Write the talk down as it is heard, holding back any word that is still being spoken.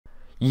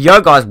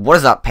Yo guys, what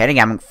is up?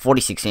 Pentagaming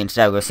 46 and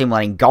today we're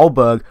simulating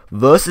Goldberg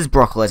versus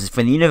Brock Lesnar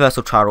for the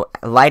Universal title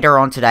later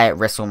on today at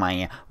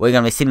WrestleMania. We're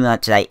going to be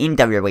simulating today in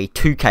WWE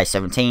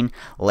 2K17.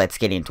 Let's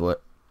get into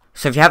it.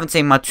 So if you haven't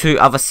seen my two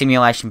other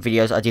simulation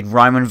videos, I did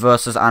Roman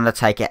versus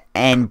Undertaker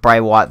and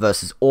Bray Wyatt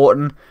versus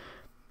Orton.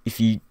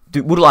 If you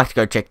would like to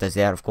go check those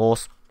out, of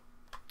course,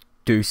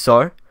 do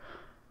so.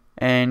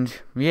 And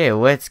yeah,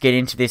 let's get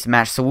into this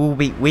match. So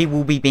we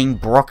will be being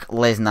Brock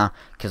Lesnar,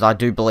 because I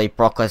do believe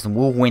Brock Lesnar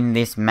will win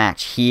this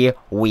match. Here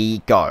we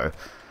go.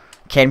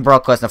 Can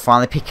Brock Lesnar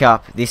finally pick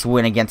up this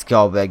win against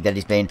Goldberg that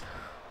he's been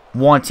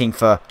wanting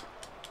for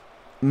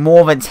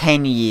more than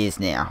 10 years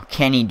now?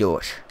 Can he do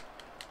it?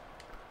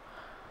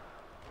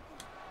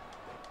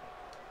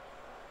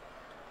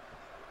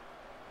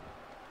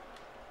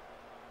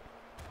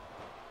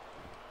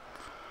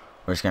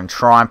 We're just going to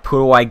try and put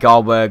away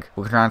Goldberg.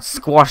 We're going to try and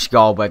squash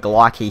Goldberg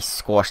like he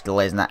squashed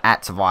Lesnar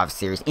at Survivor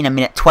Series in a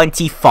minute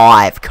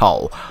 25,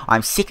 Cole.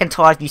 I'm sick and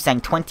tired of you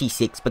saying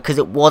 26 because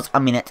it was a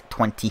minute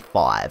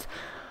 25.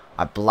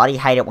 I bloody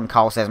hate it when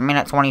Cole says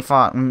minute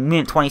 25,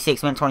 minute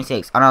 26, minute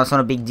 26. I know it's not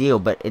a big deal,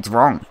 but it's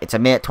wrong. It's a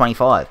minute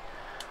 25.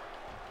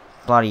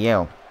 Bloody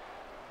hell.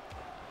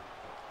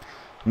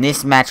 And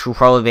this match will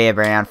probably be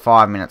around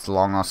 5 minutes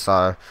long or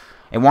so.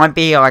 It won't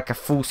be like a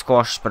full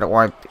squash, but it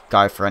won't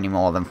go for any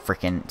more than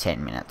freaking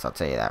 10 minutes. I'll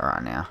tell you that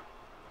right now.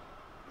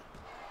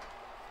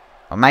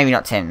 Or maybe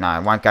not 10, no,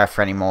 it won't go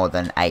for any more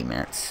than 8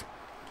 minutes.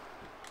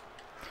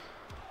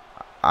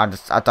 I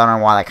don't know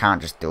why they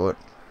can't just do it.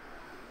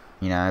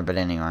 You know, but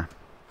anyway.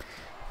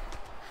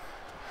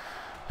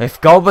 If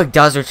Goldberg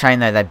does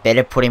retain though, they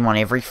better put him on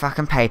every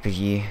fucking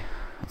pay-per-view.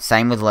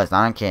 Same with Lesnar,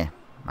 I don't care.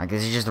 Like,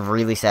 this is just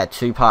really sad.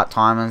 Two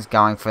part-timers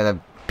going for the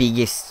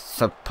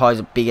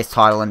supposed biggest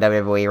title in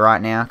WWE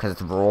right now, because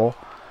it's Raw.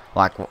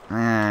 Like,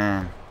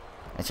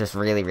 it's just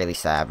really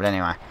sad. But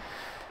anyway,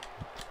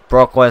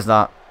 Brock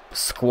Lesnar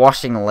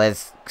squashing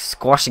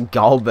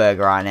Goldberg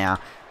right now.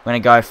 We're gonna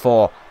go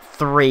for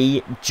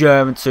 3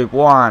 German Soup.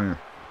 1,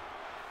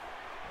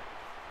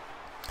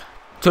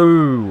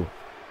 2,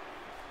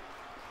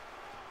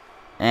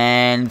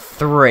 and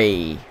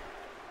 3.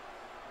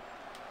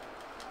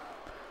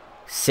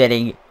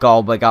 Setting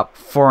Goldberg up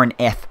for an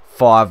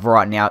F5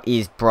 right now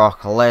is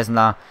Brock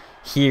Lesnar.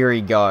 Here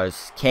he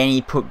goes. Can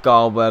he put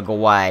Goldberg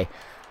away?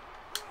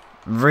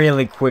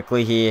 Really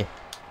quickly here.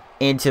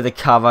 Into the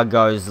cover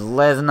goes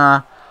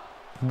Lesnar.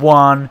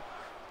 1,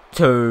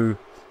 2,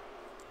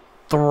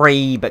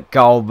 3. But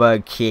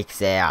Goldberg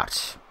kicks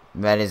out.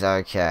 That is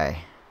okay.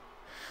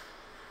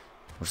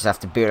 We'll just have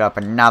to build up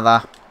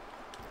another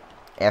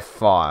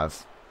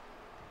F5.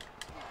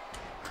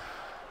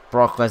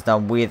 Brock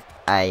Lesnar with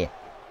a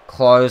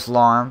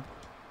clothesline.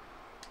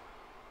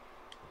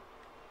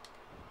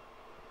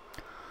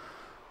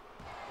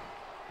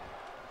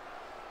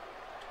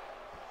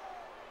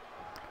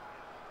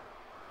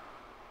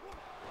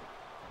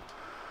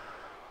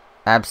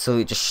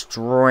 Absolutely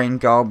destroying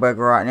Goldberg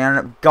right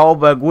now.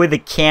 Goldberg with a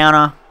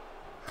counter.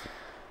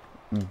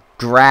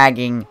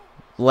 Dragging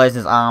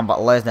Lesnar's arm, but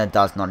Lesnar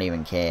does not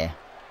even care.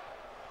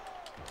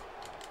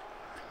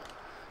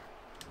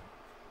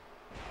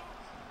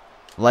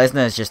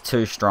 Lesnar is just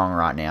too strong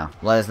right now.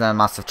 Lesnar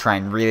must have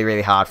trained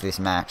really hard for this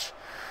match.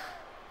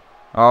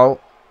 Oh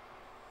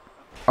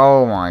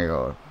my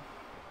god.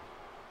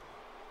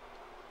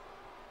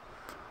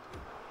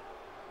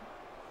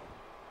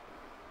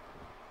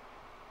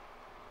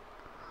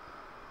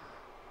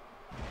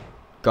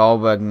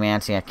 Goldberg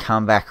mounting a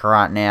comeback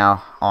right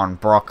now on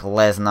Brock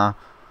Lesnar.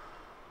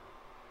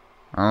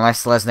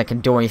 Unless Lesnar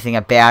can do anything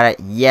about it.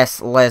 Yes,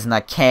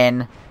 Lesnar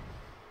can.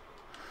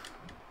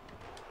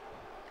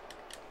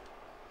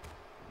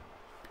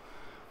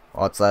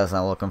 What's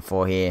Lesnar looking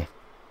for here?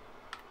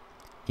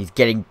 He's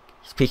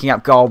picking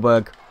up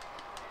Goldberg.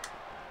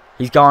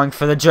 He's going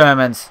for the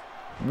Germans.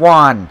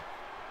 1,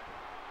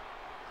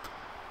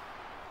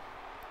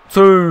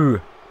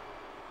 2,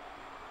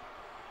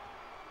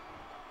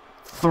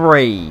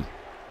 3.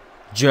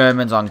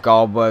 Germans on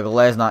Goldberg.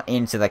 Lesnar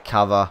into the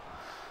cover.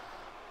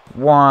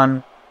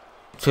 1,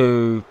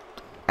 2,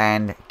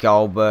 and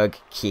Goldberg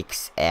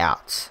kicks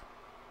out.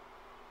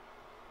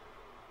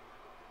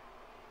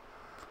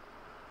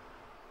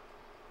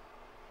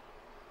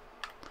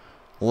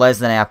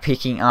 Lesnar now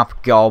picking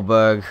up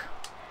Goldberg.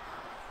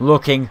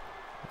 Looking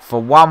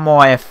for one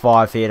more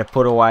F5 here to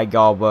put away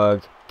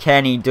Goldberg.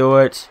 Can he do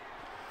it?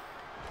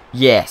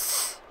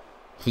 Yes.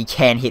 He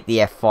can hit the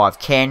F5.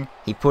 Can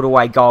he put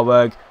away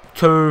Goldberg?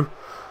 2.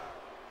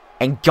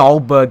 And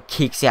Goldberg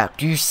kicks out.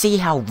 Do you see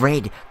how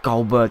red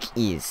Goldberg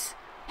is?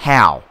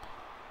 How?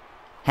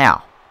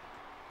 I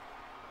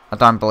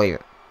don't believe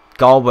it.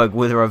 Goldberg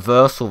with a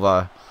reversal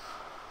though.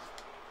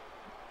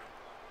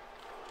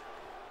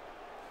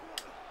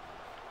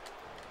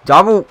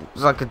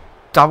 It's like a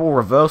double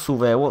reversal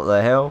there. What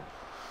the hell?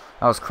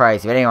 That was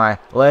crazy. But anyway,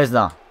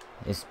 Lesnar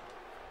is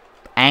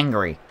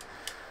angry.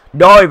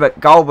 No, but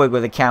Goldberg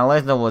with a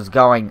counter. Lesnar was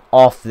going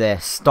off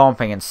there,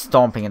 stomping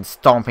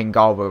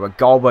Goldberg. But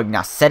Goldberg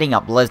now setting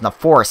up Lesnar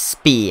for a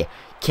spear.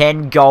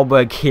 Can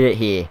Goldberg hit it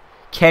here?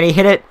 Can he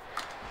hit it?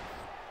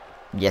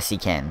 Yes, he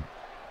can.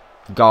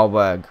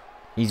 Goldberg.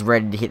 He's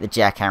ready to hit the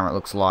jackhammer, it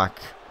looks like.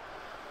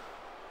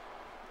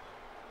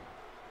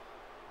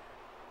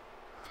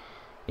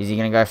 Is he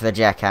going to go for the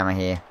jackhammer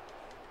here?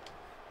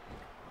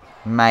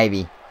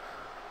 Maybe.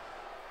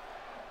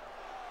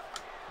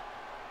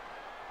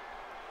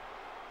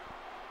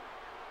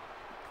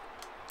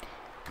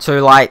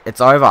 Too late.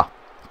 It's over.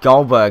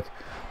 Goldberg.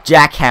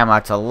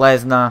 Jackhammer to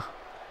Lesnar.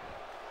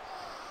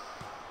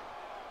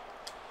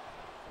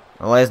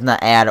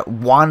 Lesnar out at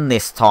 1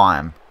 this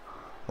time.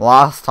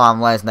 Last time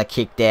Lesnar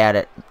kicked out,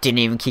 it didn't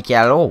even kick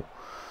out at all.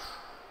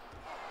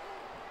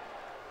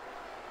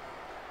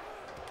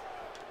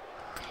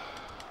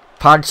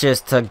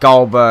 Punches to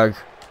Goldberg.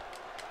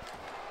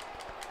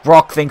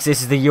 Brock thinks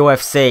this is the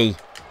UFC.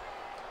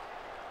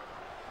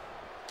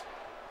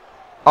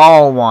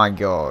 Oh my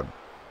god.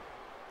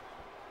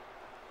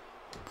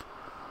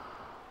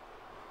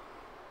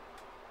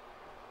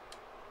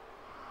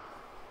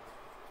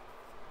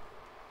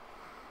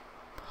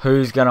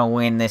 Who's going to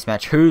win this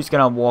match? Who's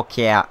going to walk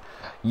out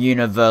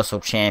Universal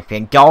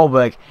Champion?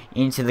 Goldberg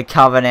into the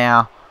cover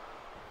now.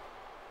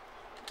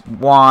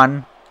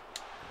 1.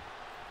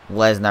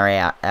 Lesnar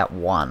out at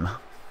 1.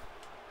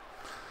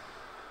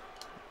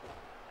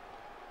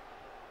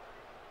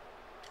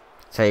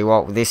 Tell you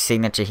what, with this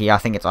signature here, I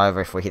think it's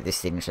over if we hit this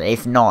signature.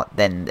 If not,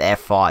 then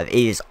F5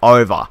 is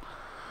over.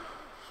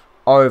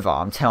 Over,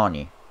 I'm telling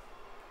you.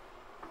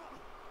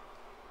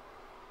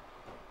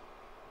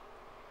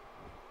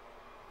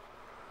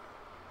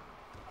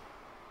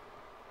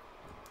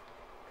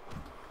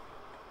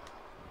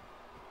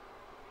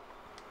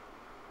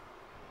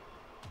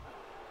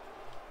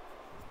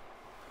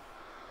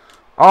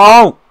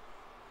 Oh!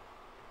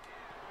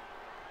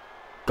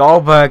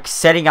 Goldberg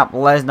setting up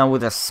Lesnar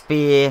with a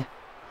spear.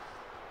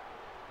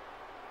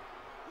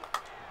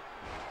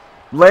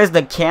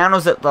 Lesnar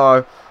counters it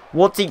though.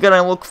 What's he going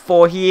to look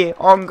for here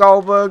on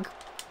Goldberg?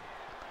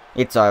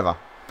 It's over.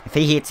 If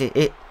he hits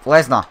it,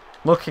 Lesnar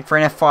looking for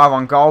an F5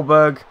 on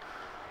Goldberg.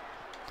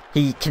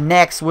 He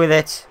connects with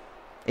it.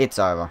 It's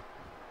over.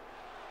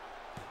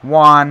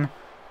 1,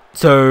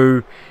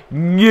 2,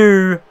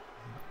 new.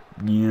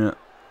 Yeah.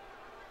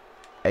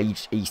 Are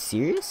you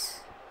serious?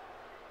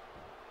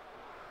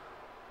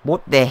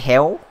 What the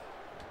hell?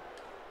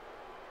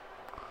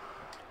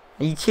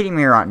 Are you kidding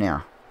me right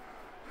now?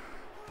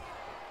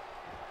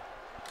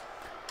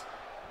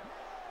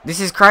 This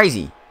is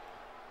crazy.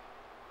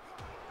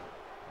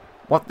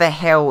 What the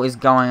hell is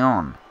going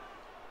on?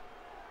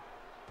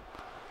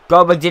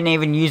 Goldberg didn't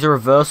even use a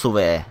reversal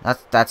there.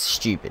 That's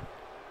stupid.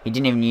 He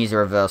didn't even use a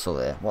reversal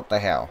there. What the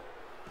hell?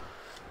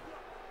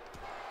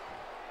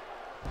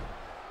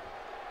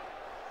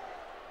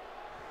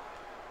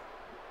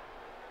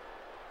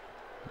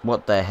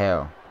 What the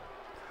hell?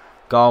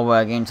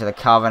 Goldberg into the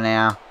cover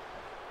now.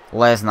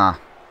 Lesnar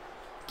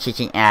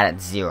kicking out at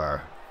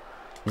 0.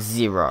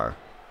 0.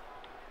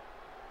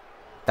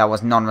 That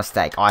was not a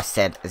mistake. I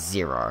said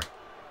 0.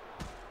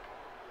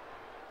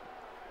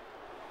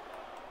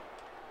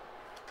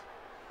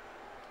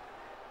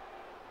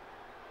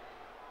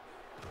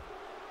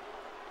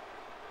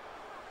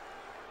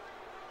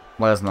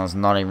 Lesnar's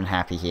not even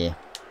happy here.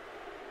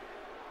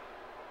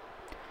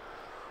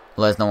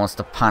 Lesnar wants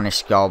to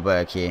punish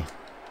Goldberg here.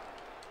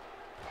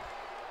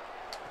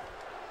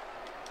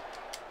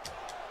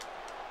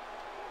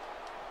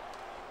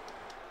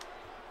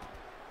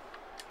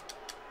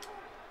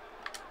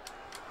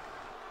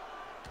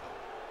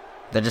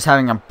 They're just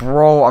having a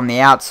brawl on the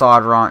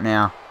outside right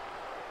now.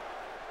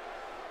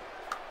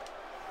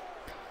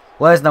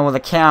 Lesnar with a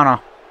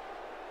counter.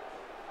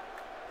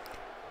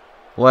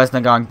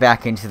 Lesnar going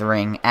back into the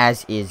ring,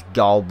 as is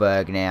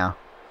Goldberg now.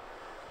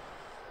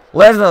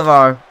 Lesnar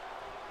though.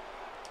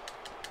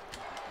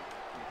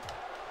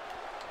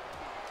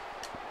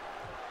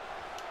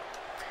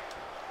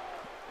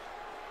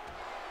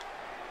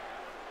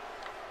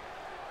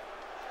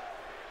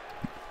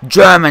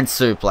 German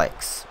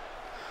suplex.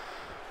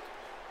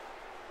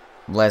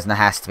 Lesnar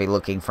has to be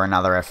looking for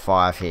another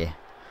F5 here.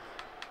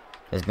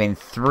 There's been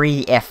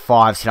 3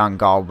 F5s hit on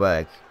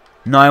Goldberg.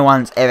 No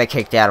one's ever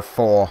kicked out of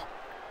 4.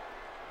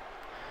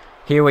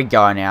 Here we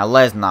go now.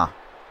 Lesnar.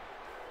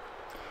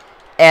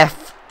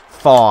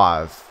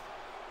 F5.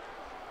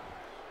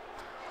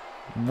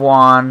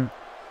 1,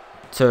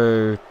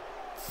 2,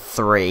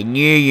 3.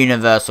 New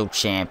Universal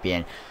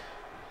Champion.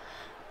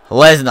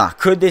 Lesnar,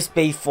 could this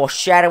be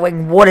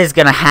foreshadowing what is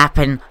going to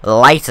happen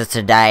later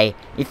today?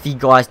 If you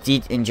guys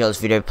did enjoy this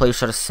video, please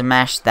try to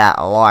smash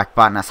that like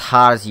button as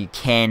hard as you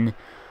can.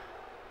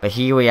 But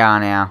here we are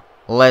now.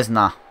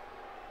 Lesnar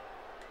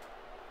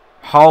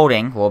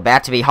holding, well,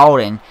 about to be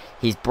holding,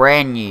 his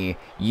brand new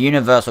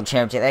Universal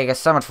Championship. Thank you guys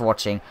so much for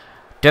watching.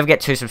 Don't forget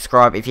to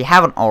subscribe if you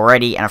haven't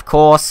already. And of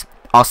course,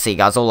 I'll see you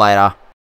guys all later.